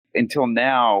until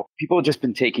now, people have just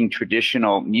been taking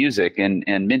traditional music and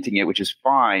minting it, which is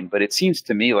fine. But it seems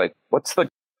to me like, what's the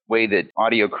way that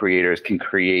audio creators can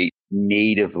create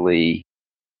natively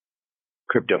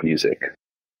crypto music?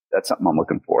 That's something I'm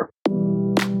looking for.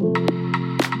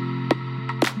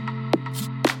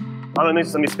 Let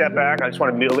me step back. I just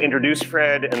want to introduce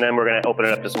Fred, and then we're going to open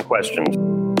it up to some questions.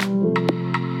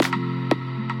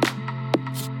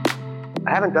 I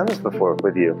haven't done this before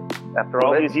with you after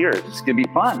all these years. It's going to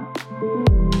be fun.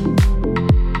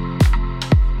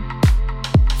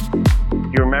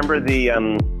 Do you remember the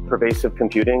Pervasive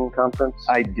Computing Conference?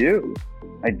 I do.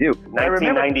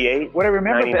 1998? What I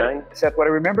remember, Seth, what I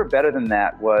remember better than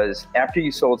that was after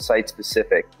you sold Site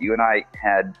Specific, you and I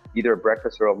had either a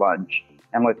breakfast or a lunch.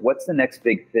 And like, what's the next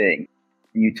big thing?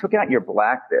 And you took out your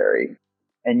BlackBerry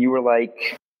and you were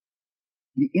like,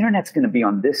 the internet's going to be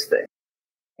on this thing.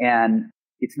 And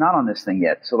it's not on this thing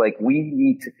yet. So like, we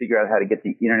need to figure out how to get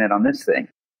the internet on this thing.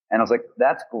 And I was like,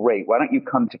 that's great. Why don't you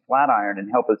come to Flatiron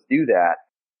and help us do that?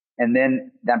 And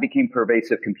then that became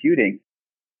Pervasive Computing.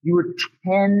 You were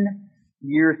 10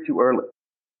 years too early.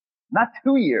 Not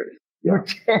 2 years. You were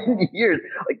 10 years.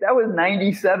 Like, that was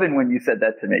 97 when you said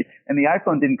that to me. And the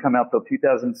iPhone didn't come out till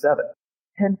 2007.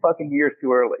 10 fucking years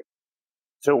too early.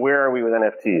 So where are we with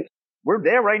NFTs? We're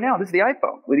there right now. This is the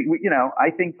iPhone.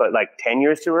 I think... But like 10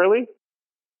 years too early?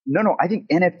 No. I think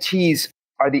NFTs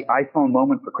are the iPhone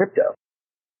moment for crypto.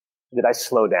 Did I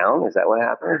slow down? Is that what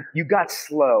happened? You got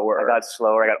slower. I got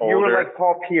slower. I got older. You were like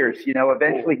Paul Pierce.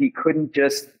 Eventually he couldn't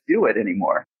just do it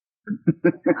anymore.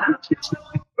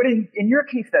 But in your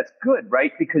case, that's good,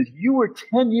 right? Because you were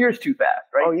 10 years too fast,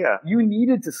 right? Oh, yeah. You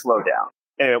needed to slow down.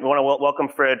 Anyway, I want to welcome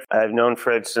Fred. I've known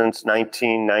Fred since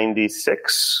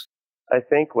 1996, I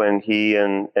think, when he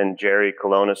and Jerry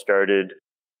Colonna started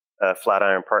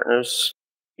Flatiron Partners.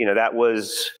 That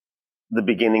was the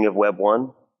beginning of Web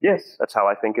 1. Yes. That's how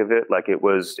I think of it. Like,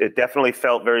 it definitely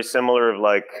felt very similar of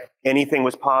like anything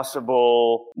was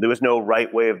possible. There was no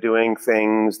right way of doing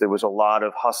things. There was a lot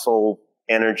of hustle,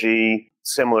 energy,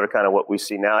 similar to kind of what we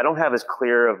see now. I don't have as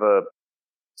clear of a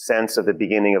sense of the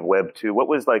beginning of Web 2. What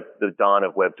was like the dawn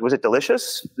of Web 2? Was it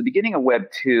delicious? The beginning of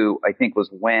Web 2, I think, was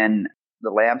when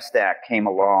the Lab Stack came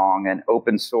along and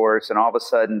open source, and all of a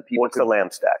sudden people... What's the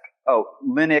Lab Stack? Oh,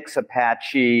 Linux,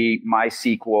 Apache,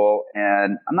 MySQL,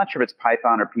 and I'm not sure if it's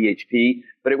Python or PHP,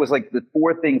 but it was like the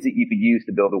four things that you could use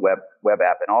to build a web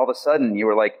app. And all of a sudden, you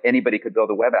were like, anybody could build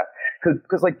a web app.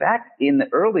 Because like back in the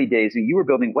early days when you were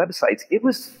building websites, it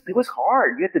was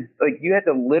hard. You had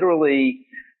to literally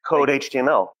code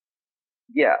HTML.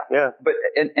 Yeah. Yeah. But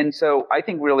and so I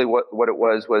think really what it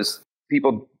was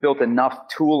people built enough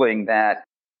tooling that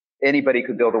anybody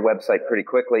could build a website pretty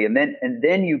quickly. And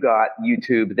then you got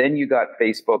YouTube, then you got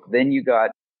Facebook, then you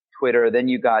got Twitter, then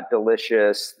you got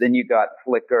Delicious, then you got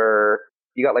Flickr.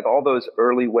 You got like all those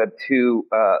early Web 2,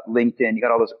 LinkedIn, you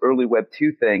got all those early Web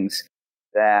 2 things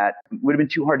that would have been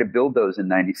too hard to build those in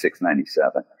 96,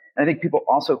 97. And I think people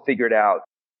also figured out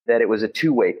that it was a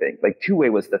two-way thing. Like two-way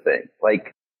was the thing.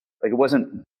 Like it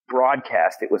wasn't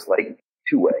broadcast, it was like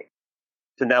two-way.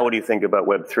 So now what do you think about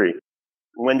Web 3?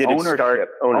 When did it start?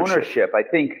 Ownership. I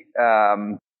think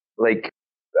like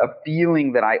a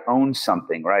feeling that I own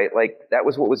something, right? Like that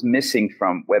was what was missing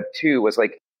from Web 2 was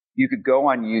like you could go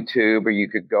on YouTube or you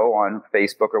could go on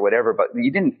Facebook or whatever, but you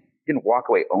didn't walk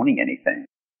away owning anything.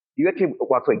 You actually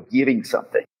walk away giving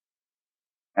something.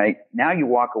 Right? Now you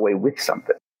walk away with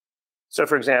something. So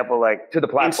for example, like to the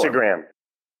platform. Instagram.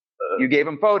 You gave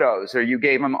them photos, or you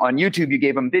gave them on YouTube, you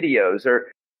gave them videos,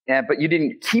 but you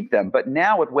didn't keep them. But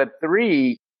now with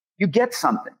Web3, you get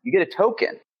something. You get a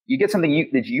token. You get something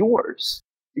that's yours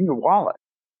in your wallet.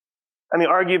 I mean,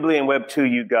 arguably in Web 2,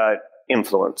 you got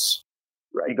influence,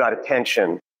 right? You got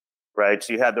attention, right?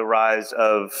 So you had the rise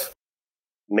of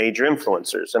major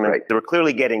influencers. I mean, They were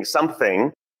clearly getting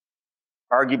something.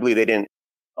 Arguably, they didn't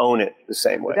own it the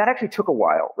same way. But that actually took a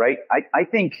while, right? I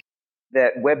think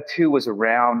that Web 2 was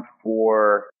around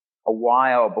for a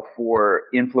while before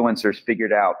influencers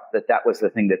figured out that was the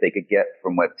thing that they could get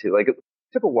from Web 2. Like it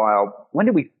took a while. When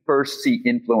did we first see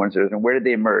influencers and where did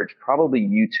they emerge? Probably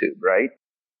YouTube, right?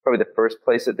 Probably the first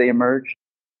place that they emerged.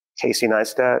 Casey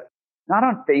Neistat? Not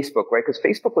on Facebook, right? Because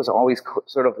Facebook was always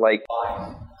sort of like...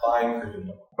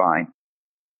 Fine. I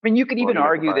mean, you could even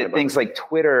argue that things like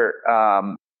Twitter,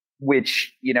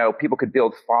 which, people could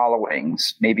build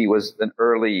followings, maybe was an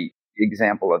early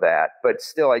example of that. But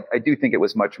still, I do think it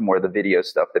was much more the video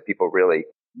stuff that people really,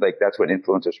 like, that's when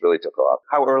influencers really took off.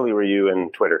 How early were you in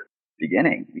Twitter?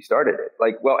 Beginning. We started it.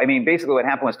 Basically what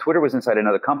happened was Twitter was inside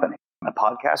another company. A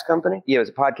podcast company? Yeah, it was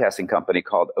a podcasting company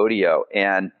called Odeo.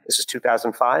 And this is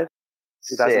 2005?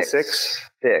 2006?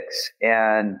 Six.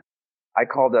 And I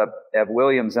called up Ev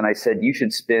Williams and I said, you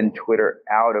should spin Twitter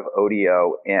out of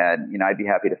Odeo and, I'd be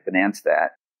happy to finance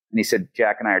that. And he said,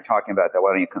 Jack and I are talking about that.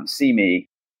 Why don't you come see me?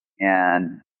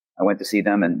 And I went to see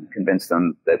them and convinced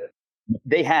them that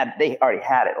they already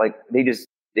had it. Like they just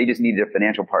needed a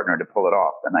financial partner to pull it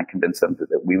off. And I convinced them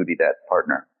that we would be that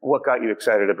partner. What got you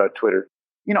excited about Twitter?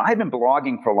 I've been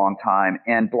blogging for a long time,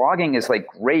 and blogging is like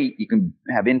great. You can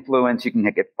have influence, you can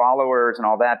get followers and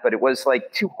all that, but it was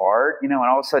like too hard, and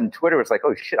all of a sudden Twitter was like,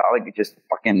 oh shit, I like to just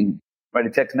fucking write a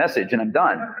text message and I'm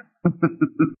done.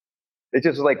 It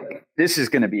just was like, this is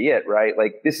going to be it, right?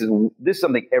 Like this is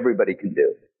something everybody can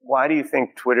do. Why do you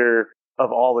think Twitter,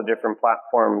 of all the different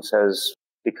platforms, has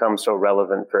become so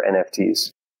relevant for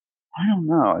NFTs? I don't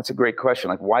know. It's a great question.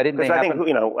 Like, why didn't they I happen?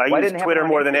 think, I use Twitter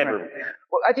more than ever.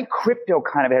 Well, I think crypto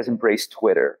kind of has embraced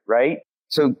Twitter, right?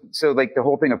 So like the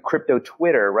whole thing of crypto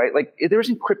Twitter, right? Like there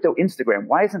isn't crypto Instagram.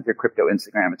 Why isn't there crypto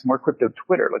Instagram? It's more crypto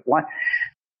Twitter. Like why?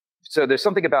 So there's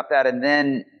something about that. And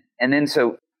then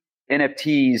so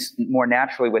NFTs more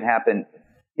naturally would happen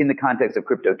in the context of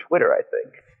crypto Twitter, I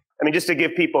think. I mean, just to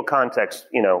give people context,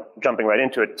 jumping right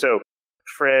into it. So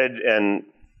Fred and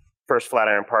first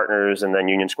Flatiron Partners and then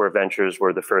Union Square Ventures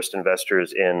were the first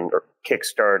investors in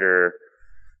Kickstarter,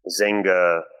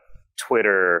 Zynga,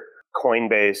 Twitter,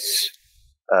 Coinbase.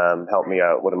 Help me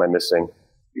out. What am I missing?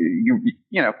 You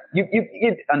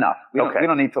enough. We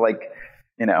don't need to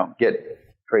get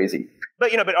crazy.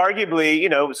 But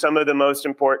arguably, some of the most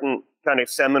important kind of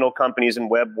seminal companies in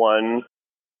Web 1,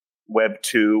 Web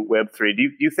 2, Web 3. Do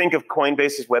you think of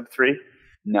Coinbase as Web 3?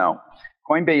 No.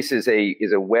 Coinbase is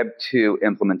a Web 2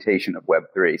 implementation of Web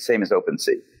 3, same as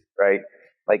OpenSea, right?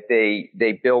 Like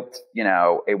they built,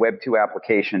 a Web 2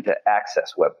 application to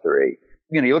access Web 3.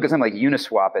 You look at something like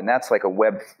Uniswap, and that's like a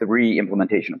Web 3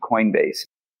 implementation of Coinbase.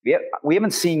 We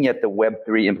haven't seen yet the Web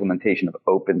 3 implementation of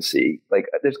OpenSea. Like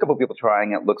there's a couple of people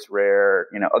trying it, looks rare.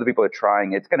 Other people are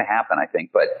trying it. It's going to happen, I think,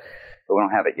 but we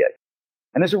don't have it yet.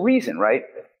 And there's a reason, right?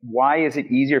 Why is it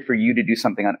easier for you to do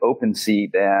something on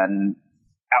OpenSea than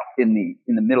out in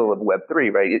the middle of Web 3,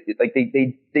 right?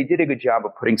 They did a good job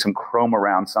of putting some chrome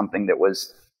around something that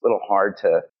was a little hard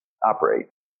to operate.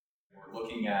 We're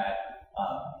looking at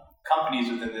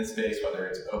companies within this space, whether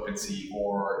it's OpenSea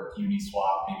or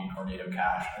Uniswap, maybe Tornado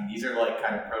Cash, and these are like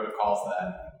kind of protocols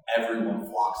that everyone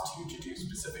flocks to do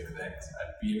specific things.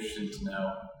 I'd be interested to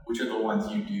know which are the ones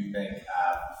you do think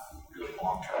have really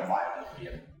long-term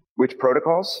viability. Which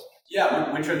protocols?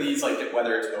 Yeah, which are these, like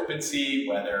whether it's OpenSea,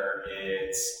 whether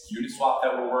it's Uniswap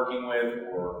that we're working with,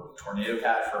 or Tornado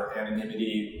Cash for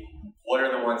anonymity, what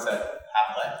are the ones that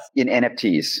have legs? In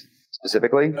NFTs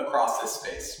specifically? Across this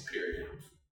space, period.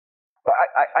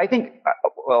 I think,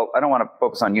 I don't want to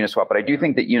focus on Uniswap, but I do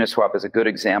think that Uniswap is a good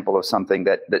example of something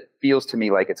that feels to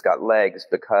me like it's got legs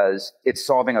because it's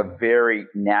solving a very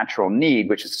natural need,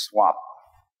 which is to swap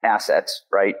assets,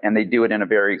 right? And they do it in a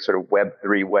very sort of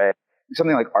Web3 way.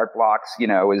 Something like Art Blocks,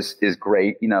 is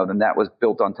great. Then that was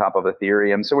built on top of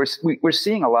Ethereum. So we're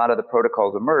seeing a lot of the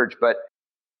protocols emerge, but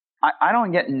I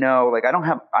don't yet know. Like I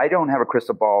don't have a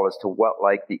crystal ball as to what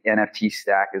like the NFT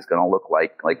stack is going to look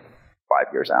like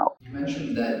 5 years out. You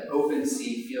mentioned that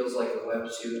OpenSea feels like a Web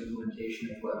 2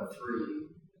 implementation of Web 3.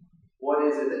 What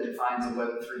is it that defines a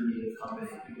Web 3 native company?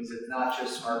 Because it's not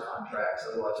just smart contracts.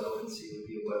 Otherwise, OpenSea would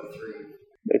be a Web 3.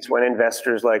 It's when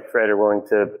investors like Fred are willing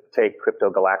to take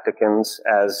crypto galacticans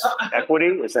as equity.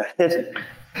 Is that it?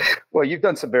 Well, you've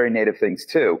done some very native things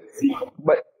too,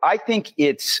 but I think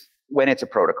it's when it's a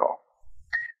protocol.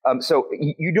 So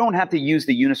you don't have to use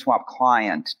the Uniswap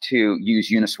client to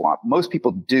use Uniswap. Most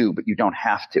people do, but you don't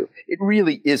have to. It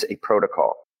really is a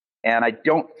protocol. And I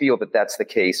don't feel that that's the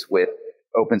case with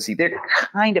OpenSea. They're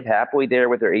kind of halfway there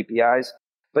with their APIs,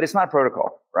 but it's not a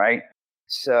protocol, right?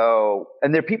 So,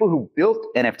 and there are people who built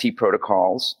NFT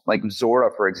protocols, like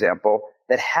Zora, for example,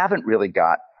 that haven't really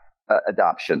got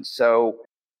adoption. So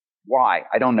why?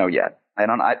 I don't know yet.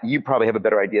 You probably have a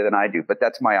better idea than I do, but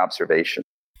that's my observation.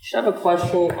 I have a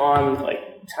question on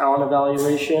talent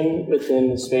evaluation within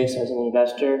the space as an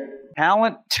investor.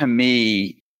 Talent to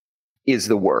me is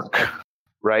the work,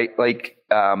 right?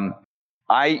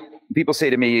 People say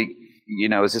to me,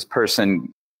 is this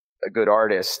person a good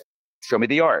artist? Show me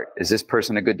the art. Is this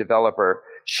person a good developer?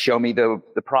 Show me the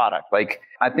product.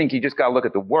 I think you just got to look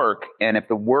at the work. And if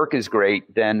the work is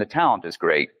great, then the talent is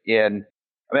great. And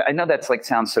I know that's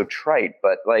sounds so trite,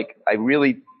 but I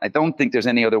don't think there's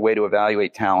any other way to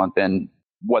evaluate talent than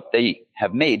what they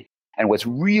have made. And what's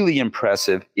really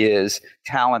impressive is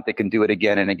talent that can do it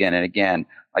again and again and again.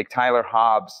 Like Tyler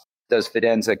Hobbs does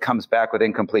Fidenza, comes back with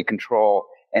Incomplete Control,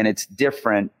 and it's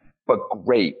different but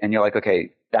great. And you're like,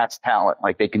 okay, that's talent.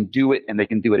 Like they can do it and they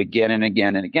can do it again and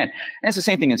again and again. And it's the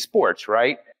same thing in sports,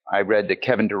 right? I read that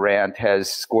Kevin Durant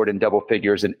has scored in double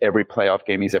figures in every playoff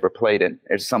game he's ever played in.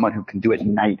 There's someone who can do it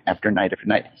night after night after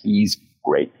night. He's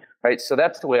great, right? So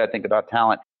that's the way I think about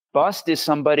talent. Bust is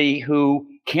somebody who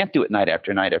can't do it night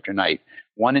after night after night,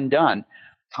 one and done.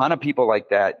 Ton of people like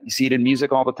that. You see it in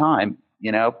music all the time.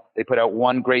 You know, they put out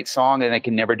one great song and they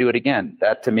can never do it again.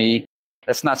 That to me,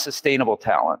 that's not sustainable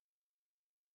talent.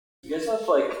 You guys have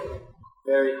like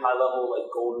very high level like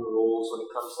golden rules when it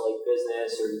comes to like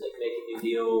business or like making new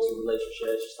deals or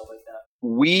relationships or stuff like that?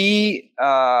 We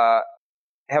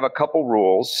have a couple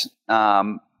rules.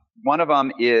 One of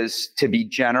them is to be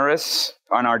generous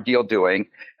on our deal doing.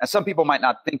 And some people might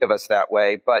not think of us that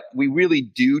way, but we really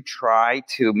do try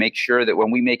to make sure that when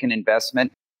we make an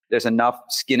investment, there's enough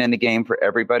skin in the game for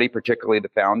everybody, particularly the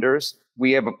founders.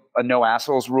 We have a no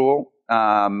assholes rule.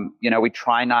 We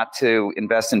try not to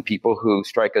invest in people who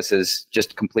strike us as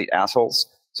just complete assholes.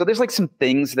 So there's like some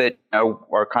things that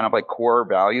are kind of like core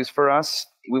values for us.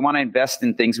 We want to invest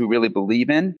in things we really believe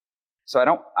in. So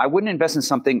I wouldn't invest in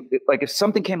something like if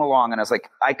something came along and I was like,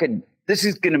 this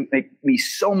is going to make me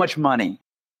so much money,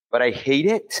 but I hate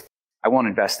it. I won't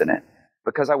invest in it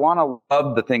because I want to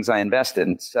love the things I invest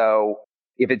in. So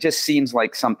if it just seems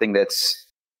like something that's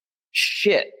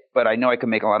shit, but I know I can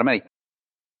make a lot of money,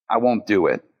 I won't do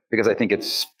it because I think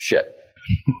it's shit.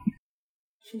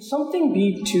 Can something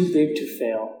be too big to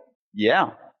fail?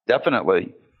 Yeah,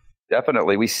 definitely.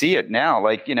 Definitely. We see it now,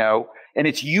 and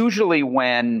it's usually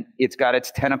when it's got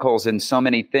its tentacles in so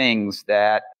many things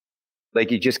that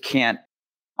you just can't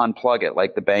unplug it,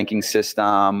 like the banking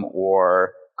system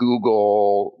or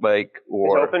Google, Is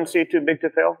OpenSea too big to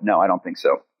fail? No, I don't think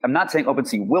so. I'm not saying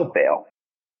OpenSea will fail.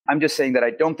 I'm just saying that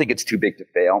I don't think it's too big to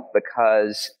fail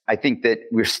because I think that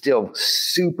we're still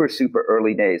super, super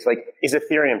early days. Is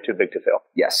Ethereum too big to fail?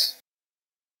 Yes,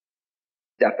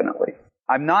 definitely.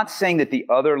 I'm not saying that the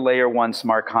other layer one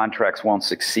smart contracts won't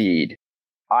succeed.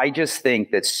 I just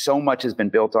think that so much has been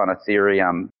built on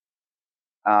Ethereum.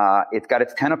 It's got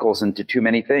its tentacles into too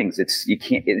many things. It's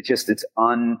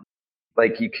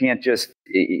like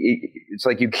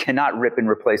you cannot rip and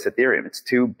replace Ethereum. It's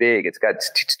too big. It's got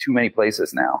too many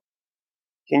places now.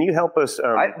 Can you help us?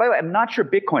 By the way, I'm not sure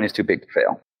Bitcoin is too big to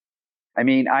fail. I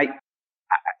mean, I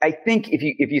think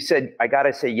if you said, I got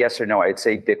to say yes or no, I'd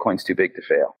say Bitcoin's too big to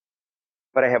fail.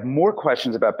 But I have more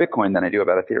questions about Bitcoin than I do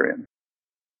about Ethereum.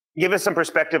 Give us some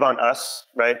perspective on us,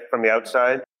 right, from the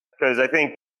outside. Because I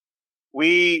think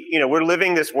we're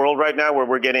living this world right now where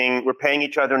we're paying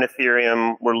each other in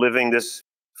Ethereum. We're living this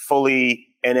fully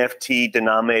NFT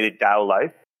denominated DAO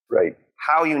life. Right.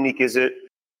 How unique is it?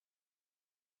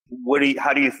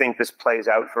 How do you think this plays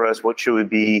out for us? What should we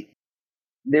be?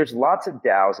 There's lots of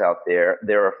DAOs out there.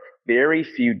 There are very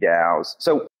few DAOs.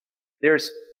 So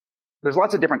there's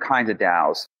lots of different kinds of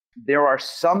DAOs. There are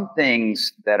some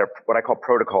things that are what I call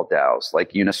protocol DAOs,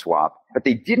 like Uniswap, but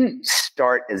they didn't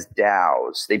start as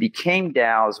DAOs. They became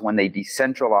DAOs when they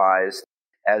decentralized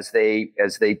as they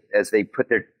put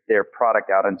their product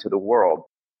out into the world.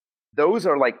 Those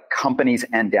are like companies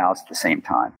and DAOs at the same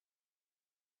time.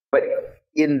 But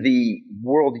in the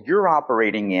world you're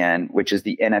operating in, which is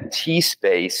the NFT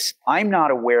space, I'm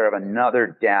not aware of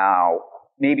another DAO,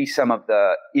 maybe some of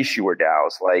the issuer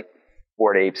DAOs like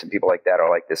Bored Apes and people like that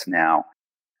are like this now,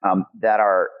 that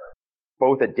are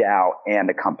both a DAO and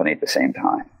a company at the same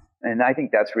time. And I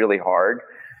think that's really hard.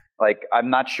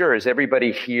 I'm not sure. Is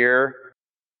everybody here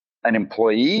an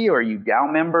employee or are you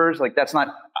DAO members? That's not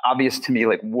obvious to me.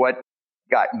 What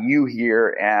got you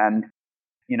here and,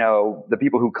 the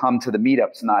people who come to the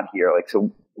meetups not here.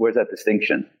 So where's that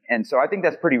distinction? And so I think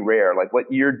that's pretty rare. What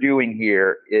you're doing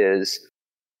here is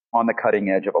on the cutting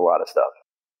edge of a lot of stuff.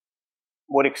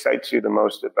 What excites you the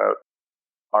most about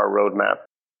our roadmap?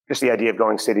 Just the idea of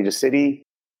going city to city,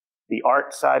 the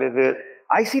art side of it.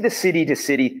 I see the city to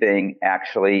city thing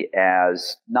actually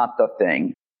as not the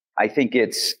thing. I think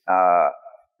it's a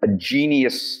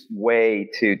genius way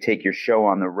to take your show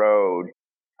on the road.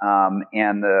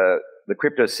 And the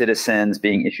crypto citizens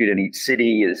being issued in each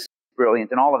city is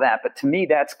brilliant and all of that. But to me,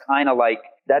 that's kind of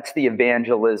that's the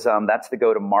evangelism. That's the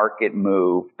go-to-market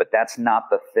move. But that's not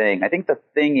the thing. I think the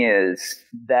thing is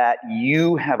that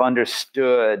you have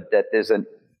understood that there's an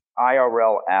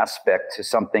IRL aspect to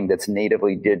something that's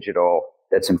natively digital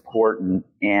that's important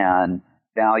and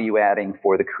value-adding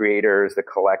for the creators, the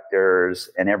collectors,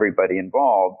 and everybody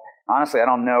involved. Honestly, I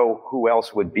don't know who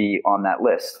else would be on that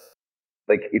list.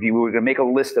 If you were to make a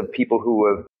list of people who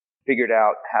have figured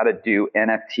out how to do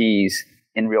NFTs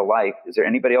in real life, is there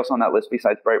anybody else on that list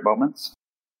besides Bright Moments?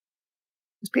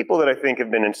 There's people that I think have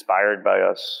been inspired by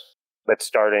us. That's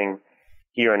starting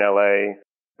here in LA.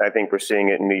 I think we're seeing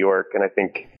it in New York, and I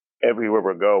think everywhere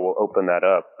we go, we'll open that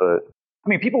up. But I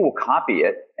mean, people will copy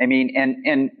it. I mean,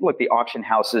 and look, the auction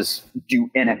houses do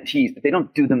NFTs, but they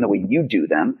don't do them the way you do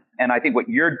them. And I think what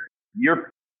you're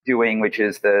doing, which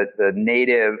is the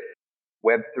native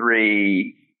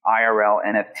web3 IRL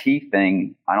NFT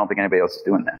thing, I don't think anybody else is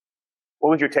doing that. What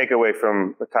was your takeaway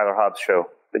from the Tyler Hobbs show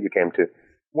that you came to?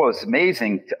 Well, it's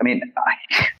amazing. I mean,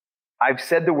 I've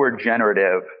said the word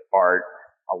generative art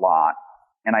a lot,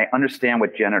 and I understand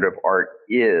what generative art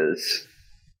is,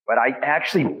 but I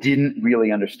actually didn't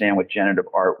really understand what generative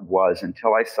art was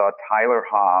until I saw Tyler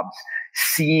Hobbs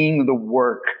seeing the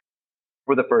work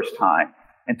for the first time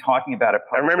and talking about it.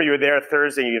 I remember you were there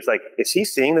Thursday, and you was like, is he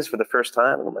seeing this for the first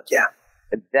time? And I'm like, yeah.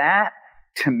 That,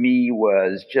 to me,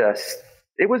 was just...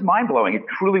 it was mind-blowing. It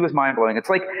truly was mind-blowing. It's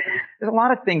like there's a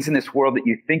lot of things in this world that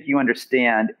you think you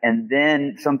understand, and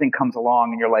then something comes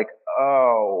along and you're like,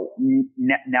 oh,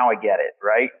 now I get it,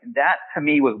 right? That, to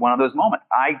me, was one of those moments.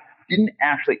 I didn't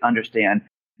actually understand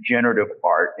generative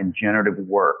art and generative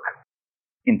work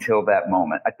until that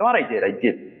moment. I thought I did. I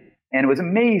didn't. And it was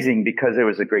amazing because there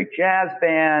was a great jazz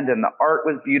band, and the art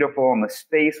was beautiful, and the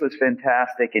space was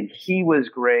fantastic, and he was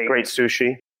great. Great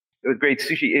sushi. It was great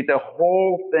sushi. The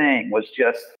whole thing was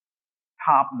just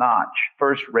top notch,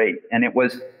 first rate. And it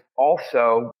was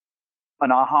also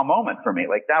an aha moment for me.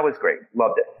 Like, that was great.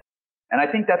 Loved it. And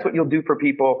I think that's what you'll do for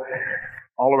people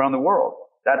all around the world.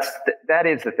 That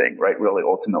is the thing, right? Really,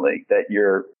 ultimately, that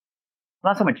you're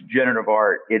not so much generative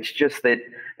art. It's just that,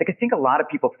 like, I think a lot of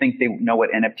people think they know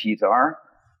what NFTs are.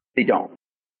 They don't.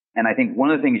 And I think one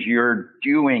of the things you're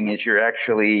doing is you're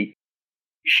actually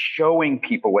showing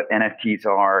people what NFTs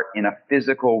are in a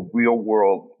physical, real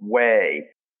world way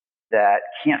that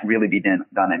can't really be done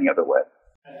any other way.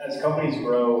 As companies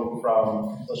grow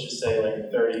from, let's just say,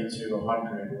 like 30 to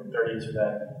 100 or 30 to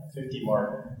that 50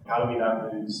 mark, how do we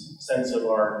not lose sense of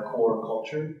our core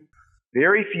culture?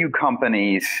 Very few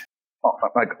companies,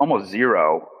 like almost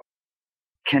zero,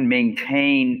 can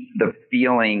maintain the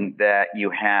feeling that you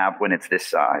have when it's this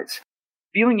size.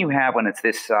 The feeling you have when it's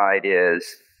this size is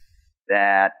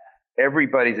that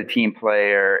everybody's a team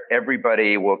player,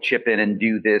 everybody will chip in and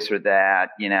do this or that,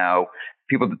 you know,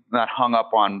 people not hung up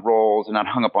on roles and not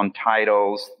hung up on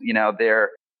titles, you know,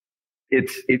 it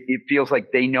feels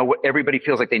like they know everybody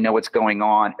feels like they know what's going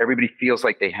on. Everybody feels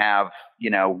like they have, you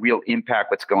know, real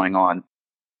impact what's going on.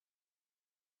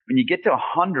 When you get to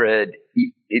 100,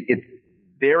 it's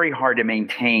very hard to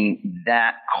maintain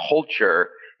that culture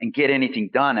and get anything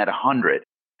done at 100.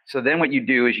 So then what you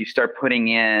do is you start putting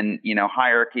in, you know,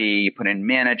 hierarchy, you put in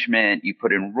management, you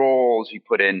put in roles, you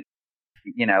put in,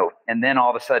 you know, and then all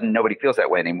of a sudden nobody feels that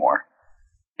way anymore.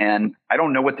 And I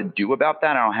don't know what to do about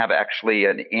that. I don't have actually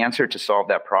an answer to solve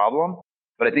that problem.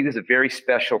 But I think there's a very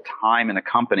special time in a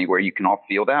company where you can all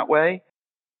feel that way.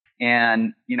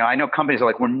 And, you know, I know companies are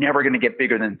like, we're never going to get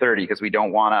bigger than 30 because we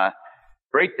don't want to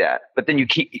break that. But then your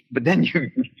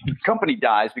company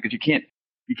dies because you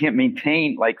can't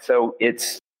maintain, like, so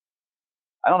it's,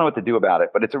 I don't know what to do about it,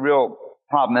 but it's a real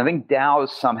problem. I think DAOs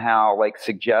somehow like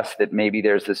suggest that maybe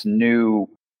there's this new,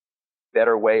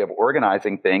 better way of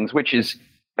organizing things, which is,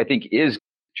 I think, is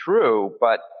true,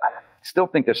 but I still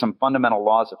think there's some fundamental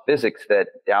laws of physics that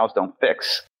DAOs don't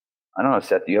fix. I don't know,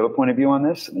 Seth, do you have a point of view on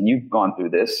this? I mean, you've gone through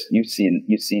this. You've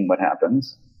seen what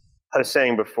happens. I was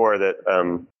saying before that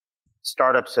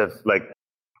startups have like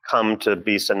come to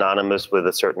be synonymous with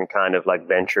a certain kind of like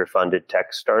venture funded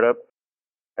tech startup.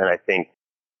 And I think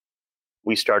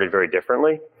we started very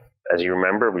differently. As you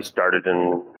remember, we started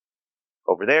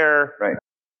over there. Right.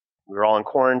 We were all in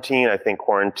quarantine. I think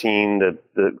quarantine,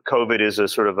 the COVID is a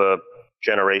sort of a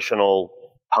generational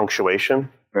punctuation,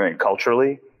 right,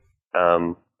 culturally.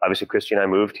 Obviously, Christy and I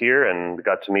moved here, and we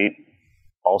got to meet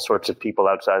all sorts of people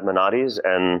outside Minotti's,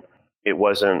 and it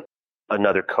wasn't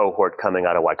another cohort coming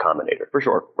out of Y Combinator. For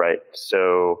sure. Right.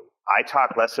 So I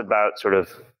talk less about sort of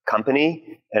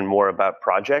company and more about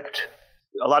project.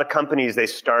 A lot of companies, they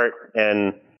start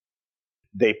and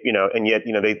they, you know, and yet,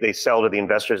 you know, they sell to the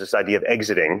investors this idea of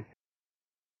exiting,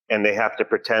 and they have to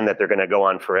pretend that they're going to go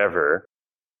on forever,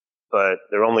 but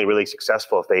they're only really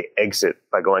successful if they exit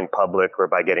by going public or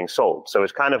by getting sold. So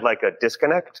it's kind of like a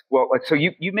disconnect. Well, so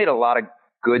you made a lot of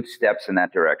good steps in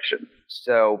that direction.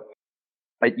 So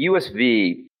at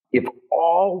USV, if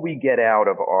all we get out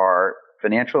of our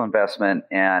financial investment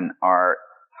and our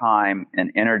time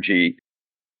and energy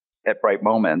at Bright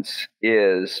Moments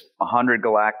is 100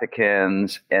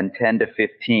 Galacticans and 10 to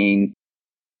 15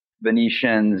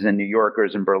 Venetians and New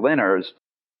Yorkers and Berliners,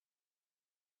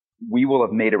 we will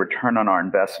have made a return on our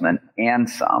investment and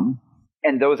some.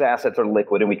 And those assets are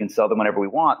liquid and we can sell them whenever we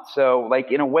want. So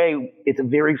like in a way, it's a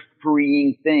very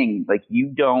freeing thing. Like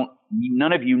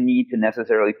none of you need to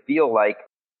necessarily feel like,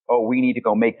 oh, we need to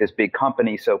go make this big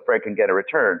company so Fred can get a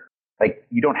return. Like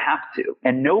you don't have to.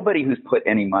 And nobody who's put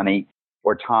any money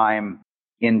or time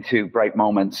into Bright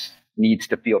Moments needs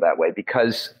to feel that way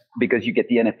because you get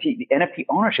the NFT. The NFT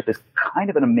ownership is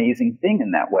kind of an amazing thing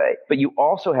in that way. But you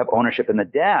also have ownership in the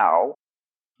DAO.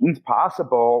 It's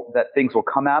possible that things will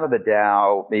come out of the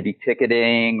DAO, maybe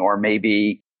ticketing or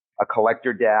maybe a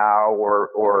collector DAO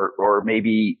or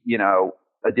maybe,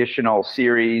 additional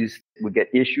series would get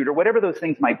issued or whatever those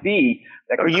things might be.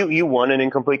 Or you won an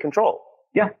incomplete control.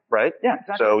 Yeah. Right? Yeah,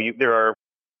 exactly. So there are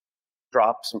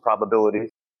drops and probabilities.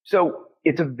 So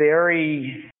it's a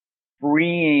very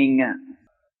freeing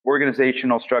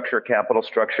organizational structure, capital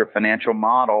structure, financial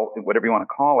model, whatever you want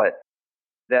to call it,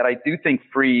 that I do think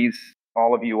frees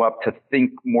all of you up to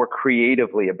think more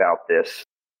creatively about this.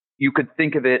 You could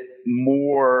think of it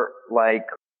more like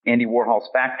Andy Warhol's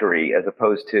factory as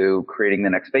opposed to creating the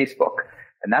next Facebook.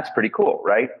 And that's pretty cool,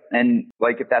 right? And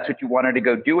like if that's what you wanted to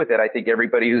go do with it, I think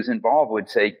everybody who's involved would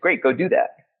say, great, go do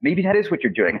that. Maybe that is what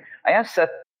you're doing. I asked Seth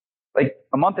like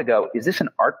a month ago, is this an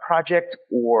art project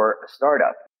or a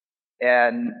startup?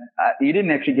 And he didn't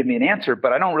actually give me an answer,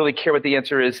 but I don't really care what the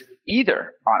answer is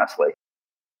either, honestly.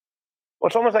 Well,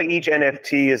 it's almost like each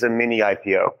NFT is a mini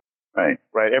IPO. Right.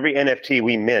 Every NFT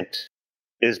we mint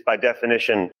is by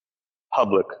definition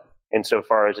public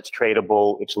insofar as it's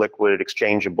tradable, it's liquid,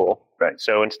 exchangeable. Right.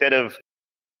 So instead of,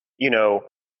 I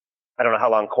don't know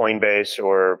how long Coinbase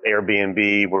or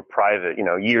Airbnb were private,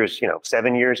 years,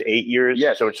 7 years, 8 years.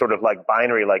 Yes. So it's sort of like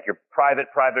binary, like you're private,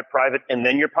 and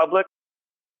then you're public.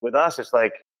 With us, it's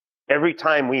like every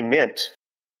time we mint,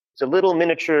 it's a little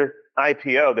miniature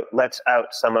IPO that lets out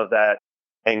some of that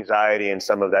anxiety and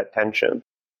some of that tension.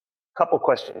 Couple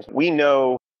questions. We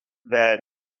know that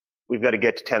we've got to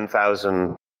get to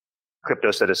 10,000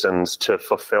 crypto citizens to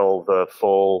fulfill the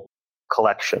full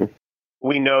collection.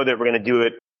 We know that we're going to do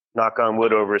it, knock on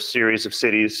wood, over a series of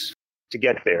cities to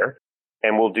get there,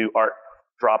 and we'll do art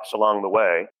drops along the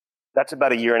way. That's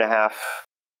about a year and a half,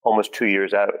 almost 2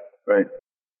 years out. Right.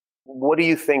 What do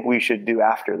you think we should do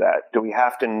after that? Do we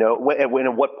have to know, at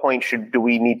what point do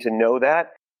we need to know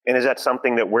that? And is that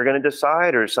something that we're going to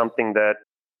decide or something that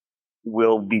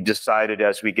will be decided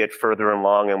as we get further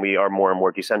along and we are more and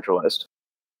more decentralized?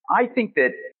 I think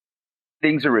that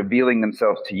things are revealing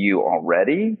themselves to you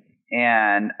already.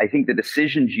 And I think the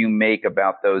decisions you make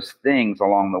about those things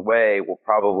along the way will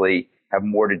probably have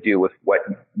more to do with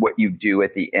what you do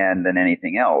at the end than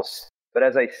anything else. But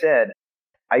as I said,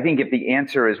 I think if the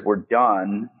answer is we're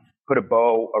done, put a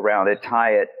bow around it,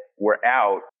 tie it, we're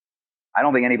out, I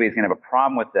don't think anybody's going to have a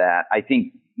problem with that. I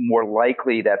think more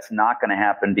likely that's not going to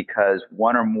happen because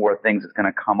one or more things is going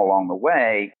to come along the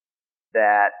way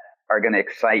that are going to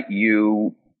excite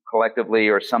you collectively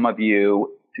or some of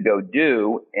you to go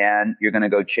do, and you're going to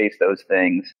go chase those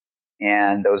things.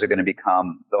 And those are going to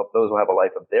those will have a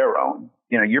life of their own.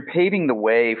 You're paving the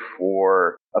way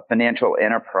for a financial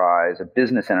enterprise, a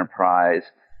business enterprise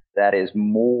that is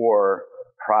more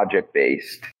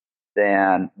project-based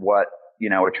than what,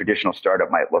 a traditional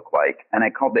startup might look like. And I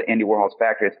called it Andy Warhol's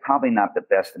factory. It's probably not the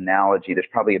best analogy. There's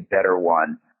probably a better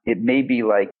one. It may be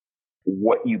like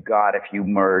what you got if you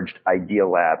merged Idea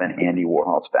Lab and Andy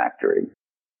Warhol's factory.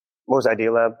 What was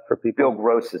Idea Lab for people? Bill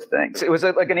Gross's thing. It was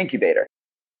like an incubator.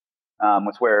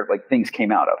 Was where like things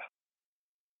came out of.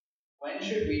 When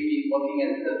should we be looking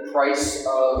at the price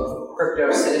of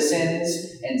crypto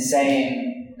citizens and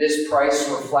saying this price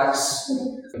reflects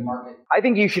the market? I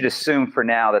think you should assume for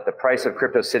now that the price of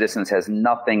crypto citizens has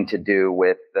nothing to do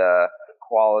with the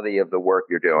quality of the work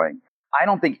you're doing. I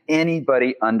don't think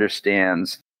anybody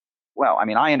understands. Well, I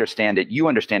mean, I understand it. You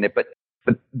understand it, but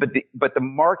the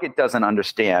market doesn't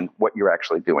understand what you're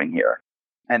actually doing here.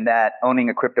 And that owning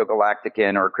a Crypto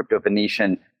Galactican or a Crypto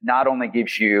Venetian not only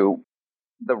gives you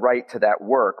the right to that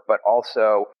work, but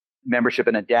also membership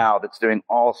in a DAO that's doing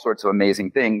all sorts of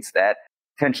amazing things that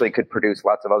potentially could produce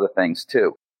lots of other things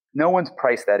too. No one's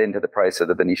priced that into the price of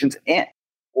the Venetians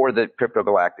or the Crypto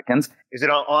Galacticans. Is it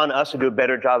on us to do a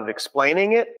better job of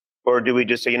explaining it? Or do we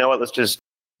just say, let's just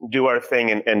do our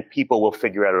thing and people will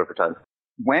figure out over time?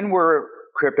 When were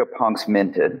CryptoPunks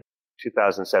minted?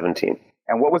 2017.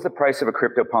 And what was the price of a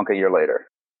CryptoPunk a year later?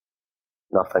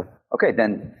 Nothing. Okay,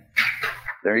 then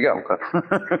there you go.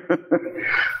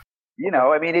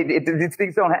 These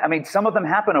things don't. Some of them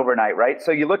happen overnight, right?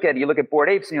 So you look at Bored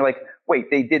Apes, and you're like, wait,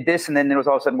 they did this, and then it was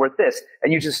all of a sudden worth this,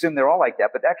 and you just assume they're all like that.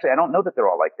 But actually, I don't know that they're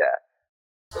all like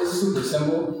that. It's super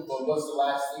simple, but what's the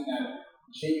last thing that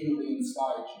genuinely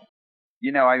inspired you?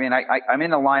 You know, I mean, I'm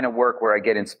in a line of work where I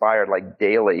get inspired like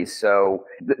daily. So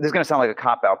this is going to sound like a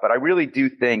cop out, but I really do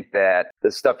think that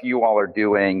the stuff you all are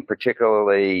doing,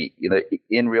 particularly, you know,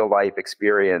 in real life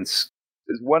experience,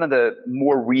 is one of the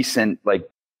more recent, like,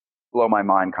 blow my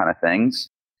mind kind of things.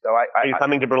 So Are you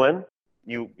coming to Berlin?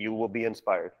 You will be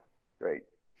inspired. Great.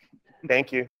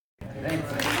 Thank you.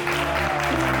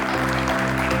 Thanks.